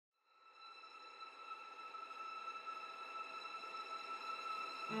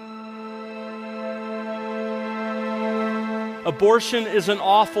Abortion is an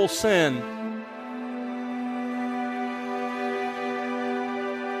awful sin.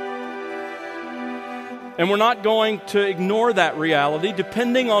 And we're not going to ignore that reality.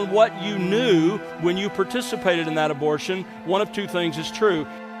 Depending on what you knew when you participated in that abortion, one of two things is true.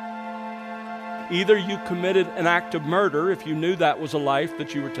 Either you committed an act of murder if you knew that was a life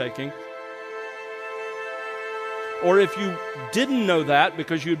that you were taking, or if you didn't know that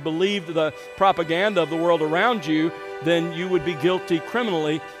because you'd believed the propaganda of the world around you, then you would be guilty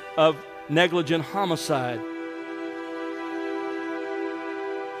criminally of negligent homicide.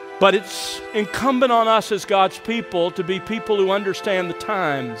 But it's incumbent on us as God's people to be people who understand the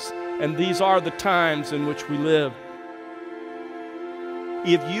times, and these are the times in which we live.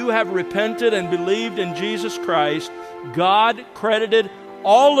 If you have repented and believed in Jesus Christ, God credited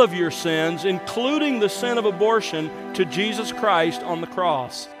all of your sins, including the sin of abortion, to Jesus Christ on the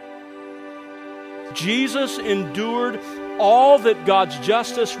cross. Jesus endured all that God's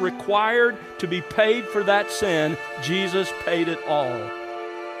justice required to be paid for that sin. Jesus paid it all.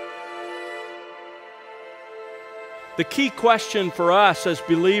 The key question for us as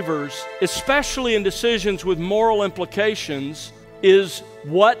believers, especially in decisions with moral implications, is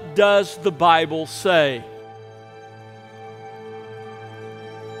what does the Bible say?